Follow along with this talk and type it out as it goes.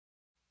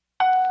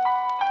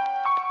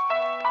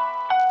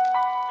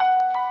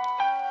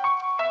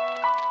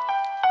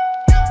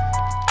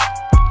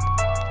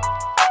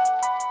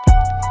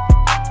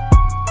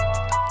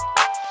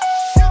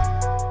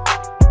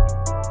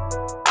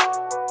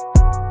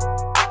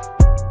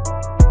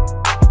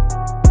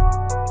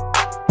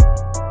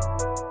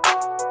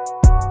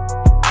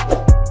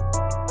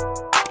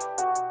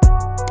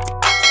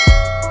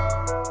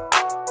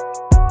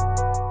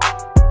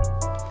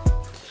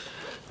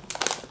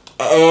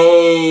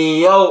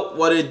Yo,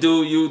 what it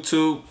do,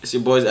 YouTube? It's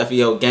your boys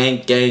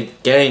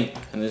FVOGANG,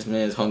 and this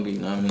man's hungry. You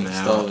know what I mean?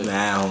 Starving.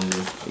 Nah,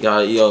 hungry.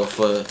 Yo,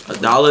 for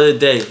 $1 a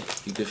day,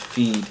 you can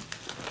feed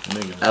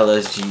Nigga.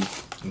 LSG.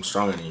 I'm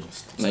stronger than you.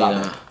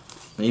 Stop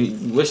it.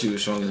 You wish you were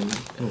stronger than me.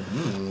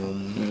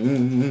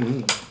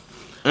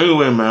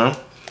 Anyway, man,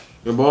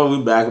 your boy,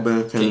 we back up in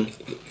the thing.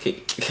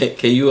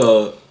 Can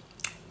you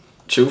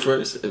chew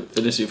first and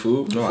finish your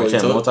food? No, I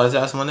can't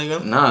multitask, my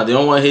nigga. Nah, they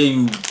don't want to hear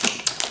you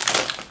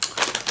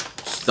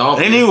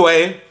stomping.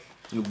 Anyway,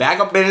 you back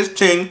up in this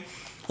thing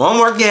one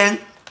more again.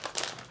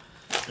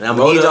 And I'm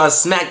gonna need y'all to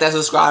smack that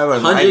subscribe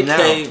button right now.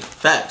 100K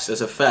facts,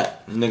 that's a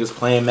fact. Niggas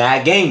playing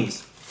mad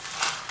games.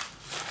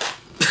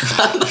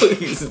 I know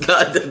he's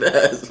not that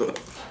asshole.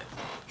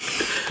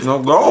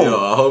 No, go.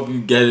 Yo, I hope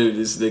you get it,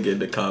 this nigga in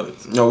the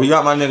comments. No, we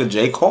got my nigga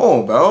J.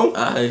 Cole, bro.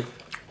 Alright.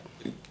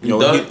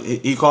 Yo,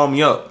 he called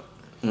me up.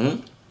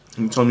 Hmm?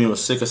 He told me he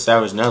was sick of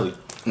SavageNelly.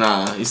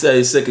 Nah, he said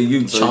he's sick of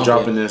you. So he's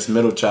dropping this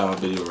middle child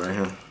video right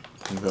here.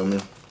 You feel me?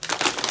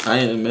 I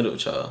ain't a middle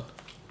child.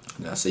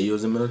 Did I say you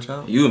was a middle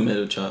child? You a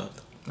middle child.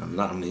 I'm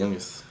not. I'm the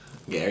youngest.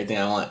 Get everything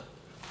I want.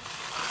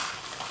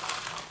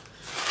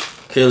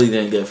 Kelly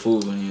didn't get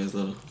food when he was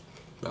little.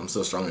 But I'm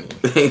still stronger than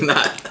you. He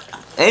not.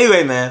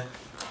 Anyway, man.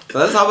 So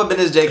let's hop up in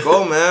this J.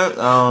 Cole,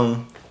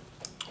 man.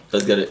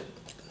 Let's get it.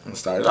 Let's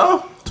start it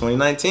off.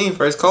 2019,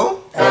 first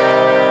Cole.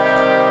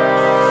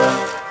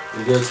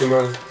 You good,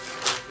 T-Money?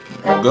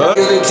 I'm good.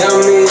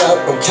 Count me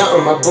up. I'm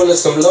counting my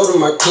bullets. I'm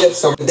loading my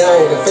clips. I'm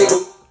dying to fake.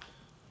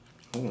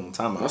 Ooh,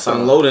 time out. What's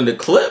unloading the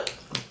clip?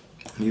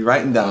 You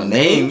writing down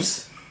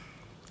names.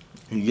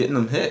 You getting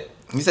them hit.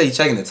 You say you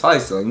checking it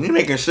twice, so you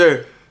making sure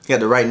you got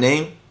the right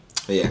name.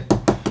 But yeah.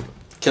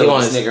 Kill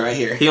this nigga right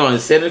here. He on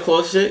his Santa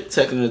Claus shit,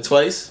 checking it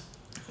twice.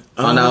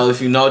 Find out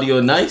if you naughty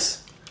or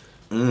nice.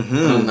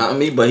 Not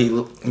me, but he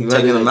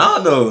taking them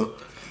out though.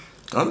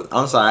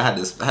 I'm sorry, I had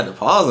to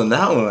pause on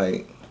that one.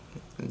 Like,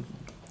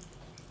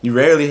 you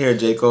rarely hear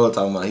J. Cole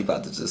talking about he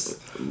about to just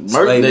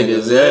murk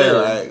niggas. Yeah,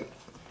 like.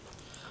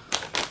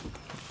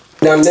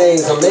 Now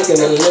names, I'm making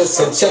a list,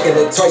 I'm checking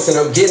it twice and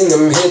I'm getting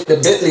them hit. The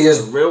Bentley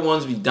is real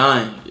ones be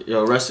dying.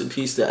 Yo, rest in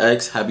peace to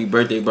X. Happy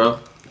birthday, bro.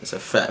 It's a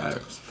fact.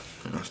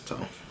 That's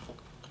tough.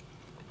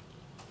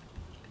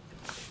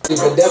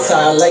 But that's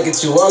how I like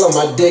it. You all on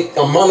my dick,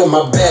 I'm all in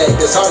my bag.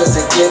 As hard as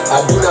it get,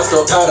 I do not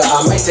store powder.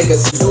 I might take a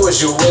do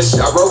as you wish.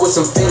 I roll with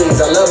some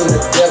fiends, I love them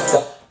to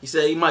death. He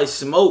said he might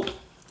smoke,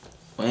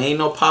 but ain't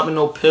no popping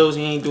no pills.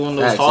 He ain't doing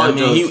those hard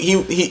drugs.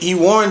 He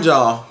warned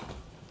y'all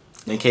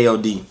in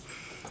KOD.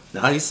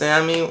 Now he's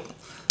saying, I mean,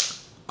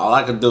 all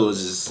I could do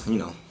is just, you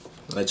know,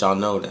 let y'all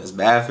know that it's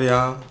bad for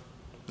y'all.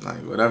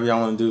 Like, whatever y'all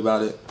want to do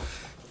about it.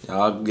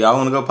 Y'all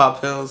want to go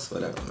pop pills?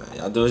 Whatever, man.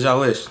 Y'all do as y'all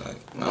wish. Like,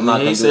 I'm not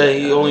gonna he said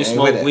he only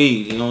smoke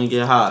weed. He only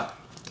get high.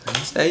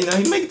 He said, you know,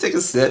 he make it take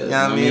a sip. You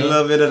know what I mean? A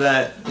little bit of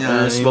that. You know what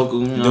I mean? Smoke,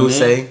 you know do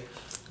say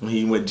when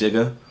he with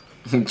Jigga.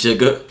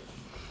 Jigga.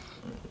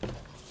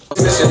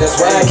 That's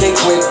why I can't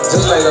quit.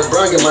 Just like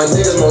LeBron, get my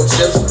niggas more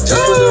chips.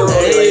 Just for the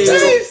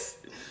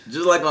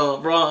just like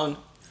LeBron.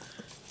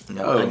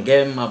 Yo. I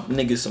gave my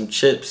niggas some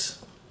chips.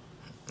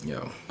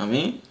 Yo. I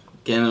mean,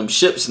 getting them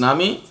chips, know what I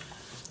mean?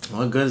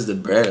 What good is the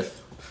breath?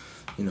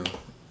 You know.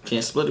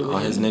 Can't split it with all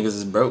his niggas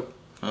is broke.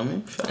 I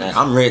mean, like,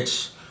 I'm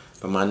rich,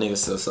 but my niggas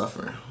still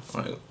suffering.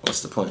 Like,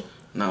 what's the point?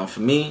 Now,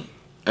 for me,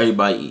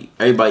 everybody eat.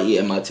 Everybody eat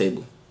at my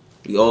table.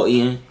 We all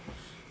eating.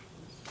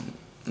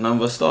 None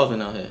of us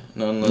starving out here.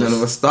 None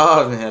of us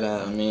starving here.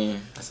 I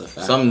mean, that's a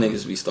fact. Some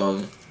niggas be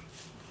starving.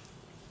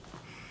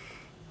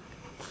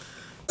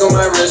 On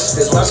my wrist,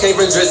 this watch came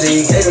from Drizzy,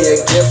 he gave me a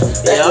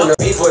gift. Back on the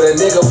beef with a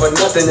nigga for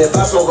nothing. If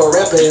I smoke a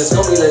rapper, it's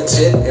gonna be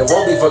legit. It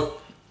won't be for.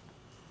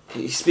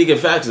 He's speaking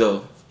facts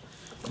though.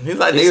 He's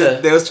like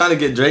they was trying to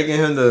get Drake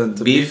and him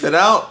to beef it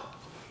out.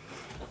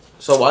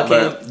 So why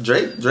can't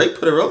Drake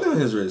put a rollie on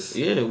his wrist?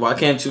 Yeah, why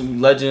can't two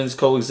legends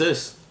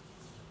coexist?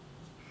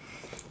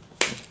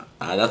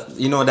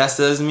 You know what that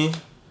says to me?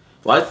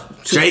 Why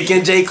Drake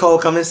and J. Cole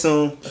coming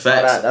soon?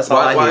 Facts. That's all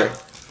I hear.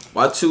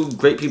 Why two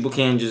great people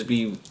can't just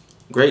be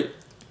great?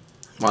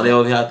 Why they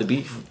always have to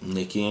beef?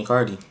 Nicki and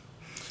Cardi.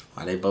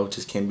 Why they both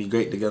just can't be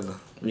great together?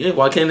 Yeah,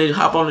 why can't they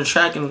hop on the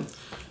track and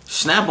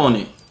snap on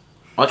it?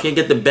 Why can't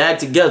get the bag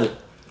together?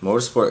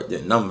 Motorsport,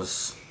 the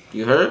numbers.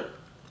 You heard?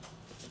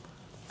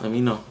 Let me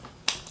know.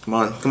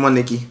 Come on,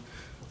 Nicki.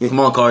 Come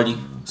on, Cardi.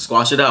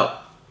 Squash it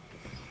out.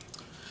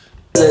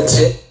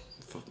 Legit.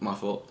 My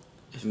fault.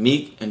 If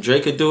Meek and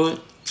Drake could do it,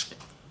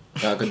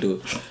 y'all could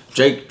do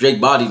it.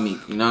 Drake body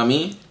Meek, you know what I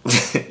mean?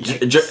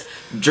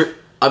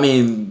 I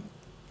mean,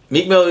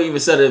 Meek Mill even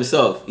said it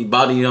himself. He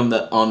bodied him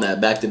on that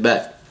back to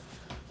back.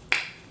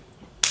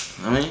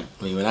 I mean,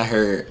 when I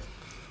heard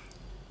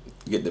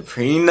get the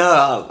prenup,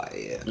 I was like,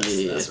 yeah,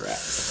 that's right.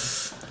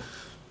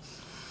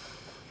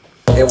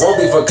 It won't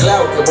be for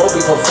clout, it won't be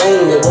for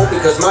fame, it won't be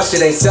cause my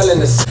shit ain't selling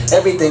this.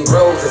 Everything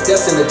grows, it's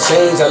destined to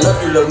change. I love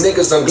you little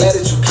niggas, I'm glad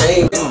that you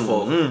came.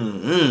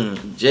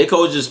 J.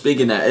 Cole just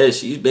speaking that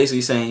ish. He's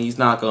basically saying he's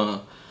not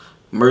gonna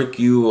murk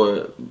you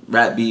or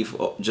rap beef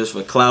just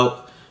for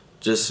clout,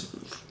 just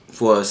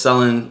for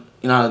selling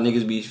you know how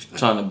niggas be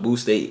trying to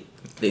boost they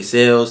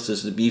sales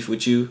just to beef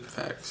with you.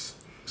 Facts.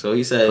 So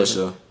he said, For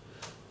sure.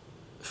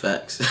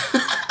 Facts.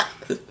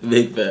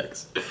 Big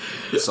facts.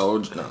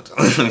 Soldier. No,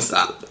 let me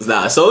stop.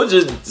 Nah,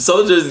 Soldier.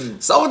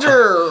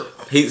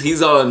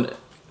 He's on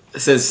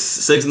since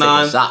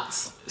 6ix9ine.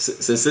 Shots.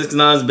 Since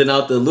 6ix9ine's been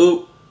out the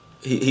loop,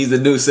 he's the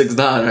new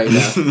 6ix9ine right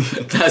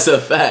now. That's a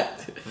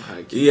fact.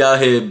 He out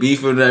here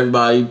beefing with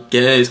everybody,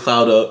 getting his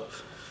clout up.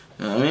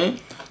 You know what I mean?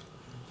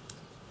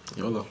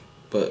 YOLO.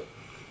 But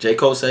J.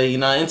 Cole say he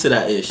not into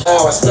that ish.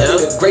 Oh, I study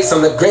the greats,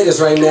 I'm the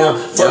greatest right now.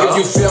 Fuck if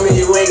you feel me,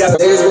 you ain't got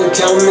the niggas been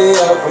counting me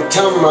out. I'm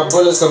counting my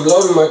bullets, I'm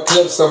loading my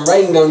clips, I'm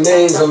writing down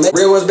names.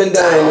 Real ones been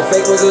dying, the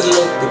fake ones is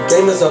lit. The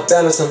game is off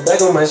balance, I'm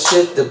back on my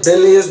shit. The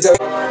Bentley is done.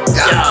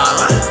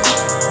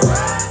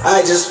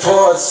 I just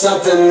poured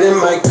something in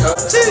my cup.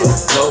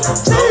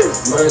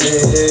 Money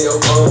in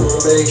your phone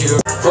will make you.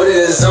 Put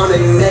it on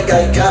the neck,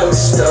 I got him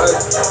stuck.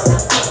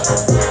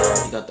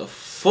 You got the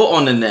foot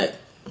on the neck.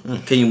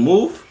 Can you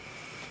move?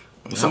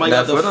 Somebody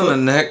got the foot on the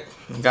neck.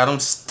 Got him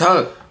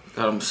stuck.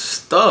 Got him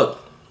stuck.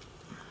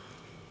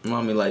 You know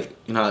what I mean? Like,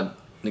 you know how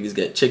niggas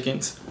get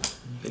chickens?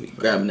 They be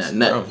grabbing that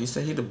neck. Bro, he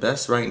said he the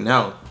best right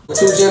now. 2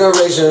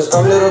 generations,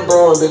 I'm little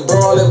bro and big bro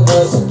all at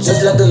once.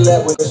 Just let the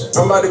lap with us.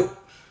 I'm about to.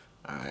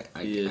 Alright,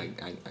 I get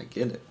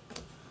it.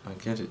 I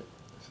get it.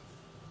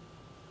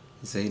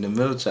 He said he the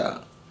middle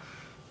child.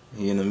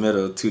 He in the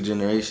middle of 2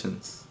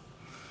 generations.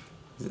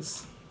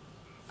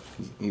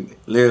 He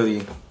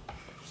literally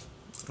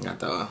got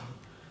the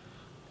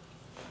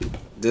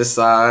this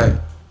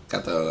side,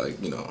 got the like,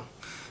 you know,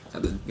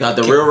 got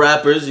the real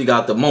rappers, you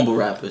got the mumble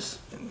rappers,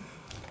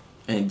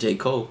 and J.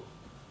 Cole.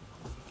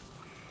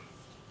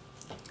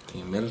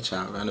 He middle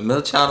child, man. The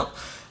middle child,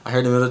 I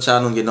heard the middle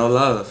child don't get no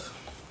love.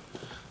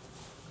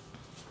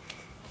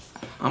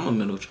 I'm a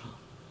middle child.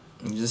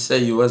 You just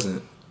said you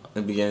wasn't at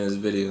the beginning of this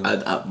video.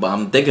 But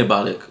I'm thinking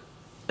about it.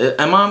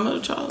 Am I a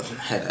middle child?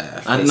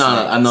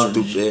 I know.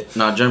 Stupid.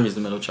 Nah, Jeremy's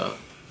the middle child,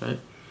 right?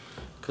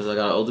 Cause I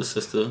got an older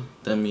sister,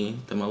 then me,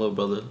 then my little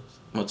brother,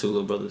 my 2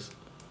 little brothers,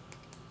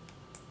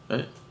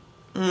 right?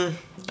 I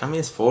mean,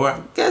 it's 4.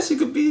 I guess you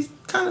could be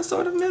kind of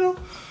sort of middle,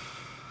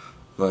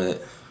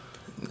 but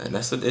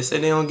that's what they say.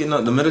 They don't get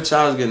no. The middle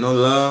child get no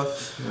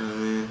love. You know what I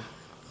mean?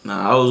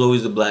 Nah, I was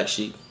always the black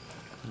sheep.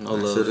 No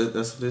love.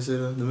 That's what they say.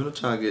 The middle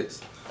child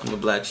gets. I'm the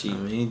black sheep. I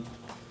mean,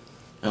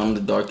 and I'm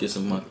the darkest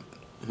of my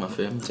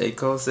family. J.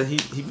 Cole said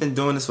he been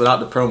doing this without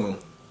the promo. You know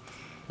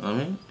what I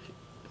mean?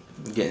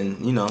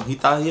 Getting, you know, he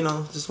thought, you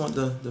know, just want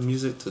the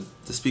music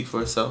to speak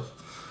for itself.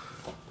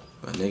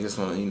 But niggas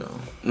want to, you know.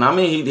 Nah, I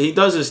mean, he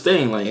does his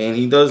thing, like, and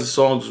he does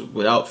songs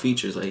without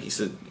features. Like, he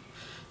said,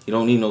 he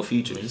don't need no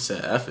features. He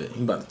said, F it.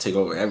 He about to take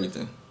over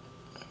everything.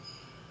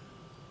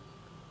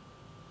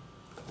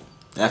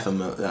 F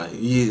him,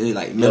 he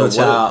like middle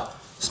child,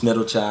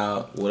 middle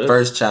child,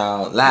 first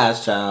child,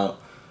 last child.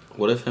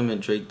 What if him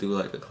and Drake do,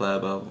 like, a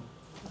collab album?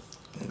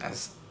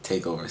 That's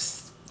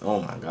takeovers.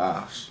 Oh, my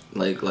gosh.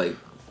 Like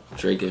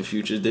Drake and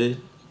Future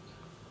did?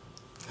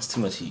 That's too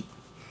much heat.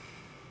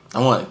 I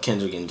want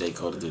Kendrick and J.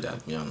 Cole to do that,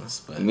 to be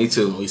honest. But me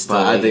too. We still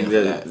I think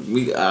that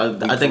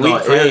I think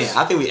our ears.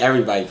 I think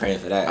everybody praying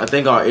for that. I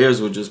think our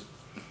ears would just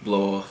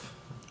blow off.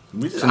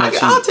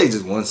 I'll take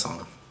just one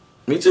song.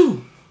 Me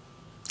too.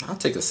 I'll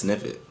take a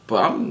snippet.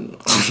 But I'm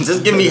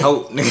just give me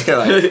hope, nigga.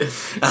 Like,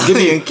 I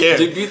don't even care.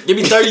 Give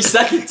me 30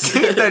 seconds.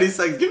 Give me 30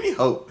 seconds. Give me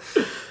hope.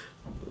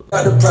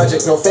 Got the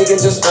project, no faking,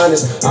 just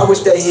honest. I wish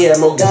that he had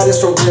more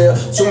guidance from real.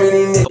 Too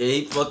many niggas. Yeah,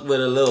 he fucked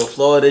with a little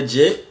Florida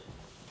jit.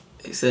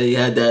 He said he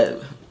had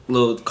that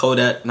little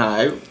Kodak.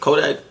 Nah,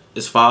 Kodak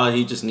is fire.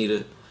 He just need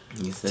to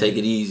take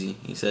it easy.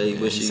 He said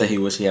he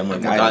wish he had more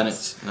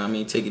guidance. You know what I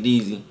mean? Take it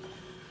easy.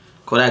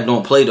 Kodak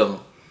don't play though.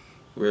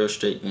 Real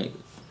straight nigga.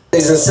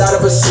 Inside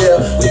of a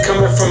cell, we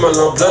coming from a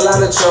long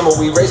bloodline of trauma.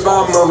 We raised by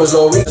our mamas,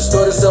 Lord. We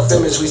distorted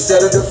self-image, we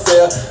set it to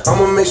fail.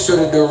 I'ma make sure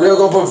that the real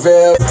gon'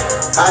 prevail.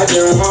 I've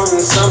been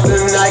wanting something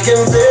I can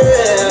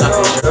feel.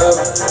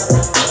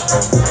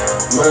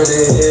 Money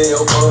in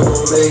your phone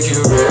will make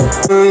you real.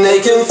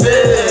 They can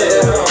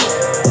feel.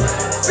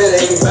 If it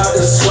ain't about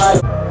the swat,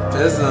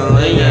 pistol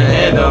in your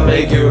hand, I'll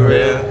make you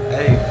real.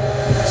 Hey,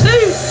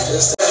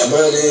 jeez.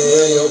 Money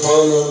in your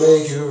phone will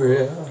make you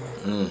real.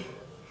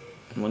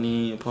 Money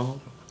in your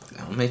palm?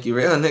 I'll make you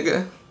real,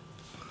 nigga.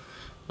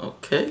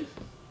 Okay.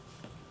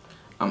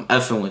 I'm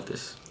effing with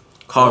this.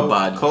 Car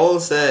body. Cole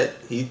said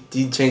he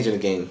changing the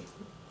game.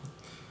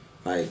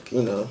 Like,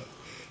 you know,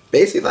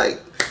 basically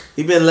like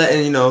he been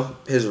letting, you know,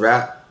 his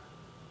rap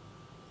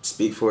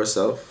speak for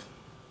itself.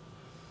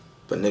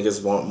 But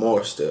niggas want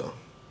more still.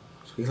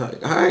 So he's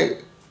like,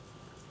 alright.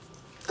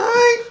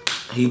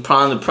 He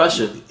applying the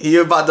pressure. He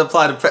about to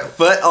apply the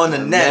foot on the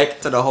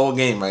neck to the whole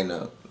game right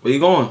now. Where you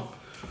going?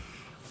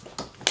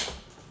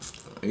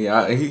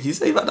 Yeah, he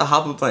said he about to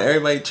hop up on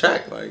everybody's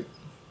track. Like,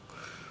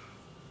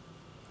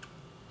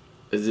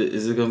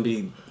 is it gonna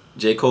be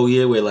J. Cole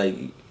year where like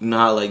you know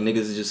how like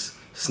niggas just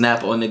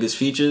snap on niggas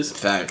features?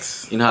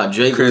 Facts. You know how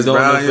Drake Chris was doing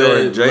Brown,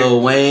 it,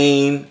 Lil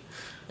Wayne.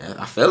 Yeah,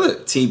 I feel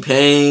it.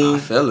 T-Pain. I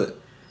feel it.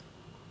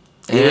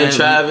 And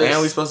Travis.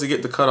 And we supposed to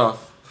get the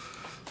cutoff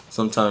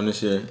sometime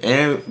this year.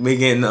 And we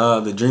getting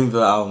the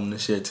Dreamville album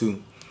this year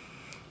too.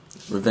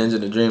 Revenge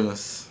of the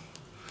Dreamers.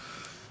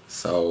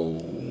 So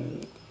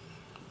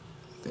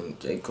I think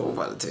J. Cole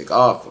about to take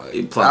off. Like,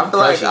 I feel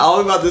like all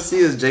we about to see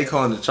is J.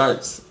 Cole in the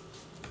charts.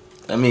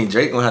 I mean,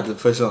 Drake gonna have to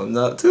push on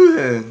up too.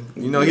 Then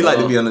you know he like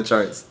to be on the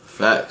charts.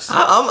 Facts.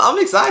 I'm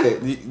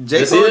excited.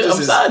 J. Cole I'm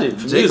excited.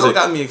 J. Cole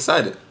got me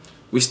excited.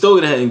 We still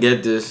gonna head and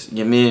get this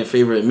your man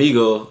favorite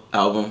Amigo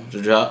album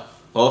to drop.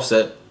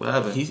 Offset. What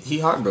happened? He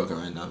heartbroken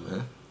right now,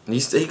 man.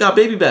 He got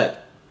baby back.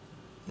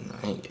 No,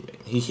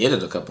 he hit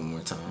it a couple more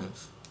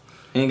times.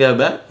 He ain't got it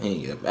back. He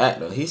ain't get it back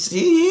though. He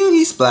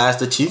splashed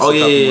the cheeks. Oh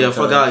yeah. I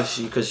forgot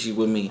because she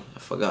with me. I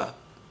forgot.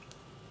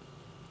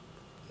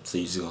 So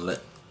you just gonna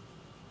let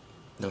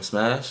them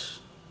smash?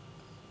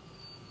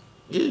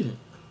 Yeah.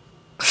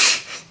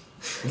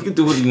 You can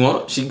do what you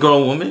want. She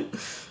grown woman.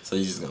 So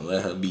you just gonna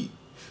let her beat,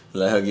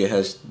 let her get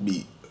her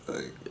beat.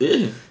 Like,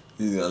 yeah.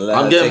 You gonna let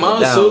I'm her getting take it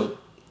mine down, too.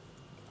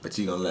 but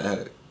you gonna let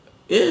her.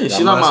 Yeah,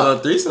 she not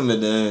my threesome,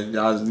 and then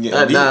y'all just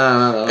getting beat.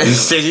 Nah.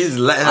 She's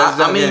letting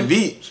her get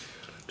beat.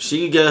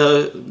 She get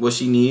her what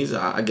she needs.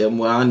 I get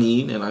what I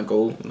need, and I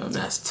go. You know,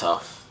 that's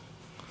tough.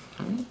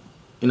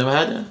 You never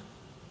had that?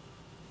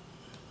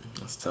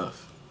 That's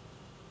tough.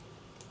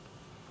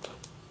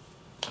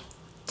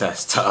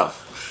 That's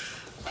tough.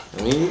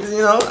 I mean, you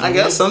know, I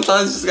guess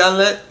sometimes you just gotta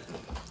let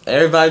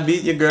everybody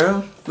beat your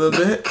girl a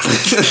little bit.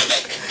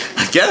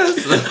 I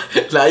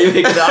guess. Now you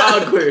making it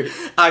awkward.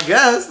 I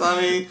guess.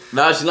 I mean,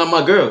 nah, she's not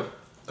my girl.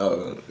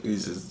 Oh, you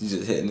just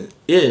hitting it.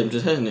 Yeah, I'm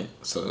just hitting it.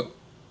 So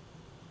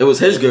it was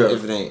his girl.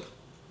 If it ain't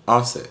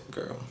Offset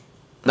girl,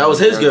 that was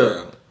his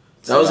girl.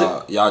 So that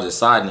was y'all just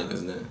side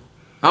niggas then.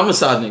 I'm a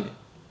side nigga.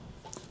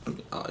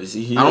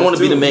 I don't want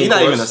to be the main. He's not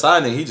course. even a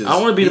side nigga. He just. I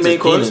don't want to be the main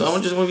course.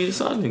 I just want to be the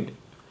side nigga.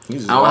 I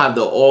don't have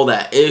all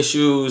that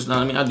issues. Know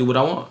what I mean? I do what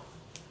I want.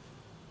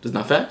 That's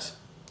not facts.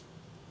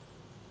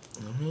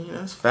 I mean,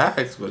 that's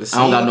facts, but I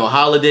don't got no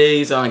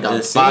holidays. I ain't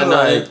got spot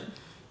night.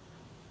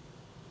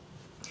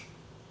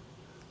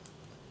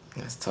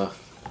 That's tough.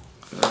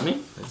 You know what I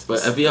mean? But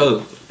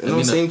FVO, it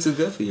don't seem too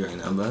good for you right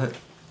now, but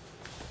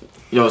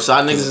yo,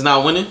 side niggas is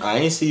not winning. I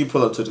ain't see you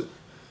pull up to the.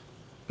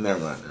 Never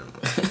mind.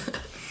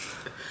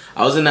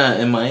 I was in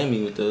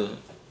Miami with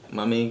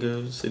my main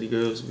girls, city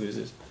girls. Who is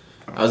this?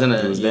 I was in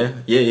that. You was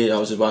there? Yeah. I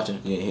was just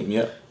watching. You didn't hit me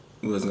up.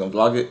 You wasn't gonna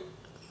vlog it.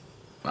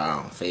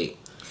 Wow, fake.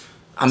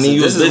 I mean,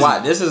 so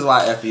this is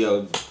why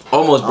FVO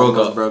almost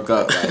broke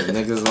up. Like,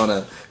 niggas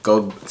wanna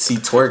go see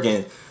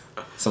twerking,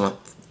 some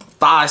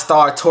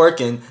 5-star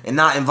twerking, and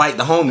not invite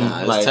the homie. Nah,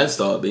 it's like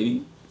 10-star,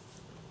 baby.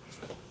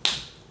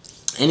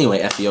 Anyway,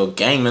 FVO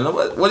gang, man.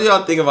 What do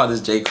y'all think about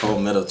this J. Cole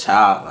middle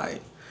child?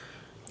 Like,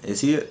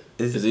 is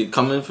he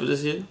coming for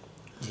this year?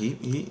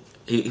 He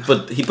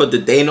put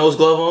the Thanos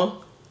glove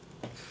on.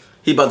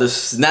 He about to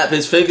snap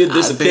his finger,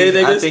 disappear,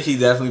 niggas. I think he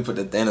definitely put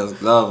the Thanos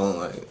glove on,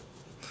 like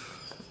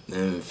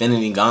the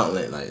Infinity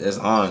Gauntlet, like it's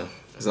on.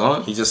 It's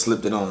on. He just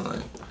slipped it on,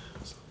 like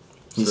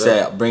he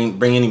said,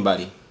 bring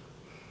anybody.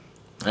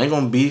 I ain't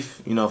gonna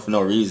beef, you know, for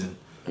no reason.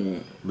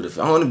 But if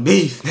I want to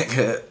beef,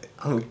 nigga,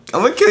 I'm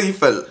gonna kill you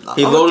for.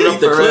 He loaded up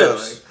the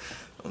clips.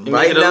 Like, he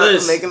making a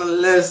list. Making a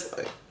list.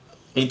 Like,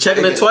 he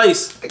checking it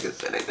twice.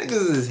 Niggas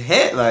is his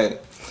head,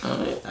 like.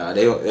 Alright.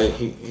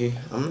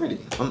 I'm ready.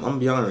 I'm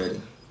beyond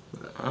ready.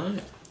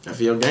 Alright.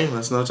 FVO gang, let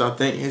us know what y'all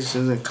think. Hit us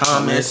in the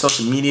comments,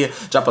 social media.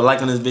 Drop a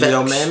like on this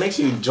video, man. Make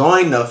sure you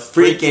join the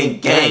freaking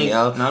gang,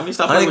 yo. Nah, let me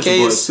stop playing with you 100K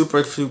boys.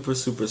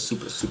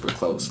 is super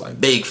close. Like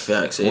big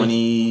facts,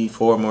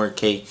 24 more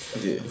K.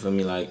 Yeah. You feel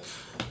me? Like,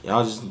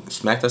 y'all just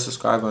smack that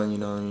subscribe button, you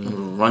know what I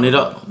mean? Run it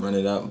up. Run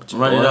it up.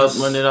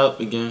 Run it up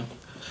again.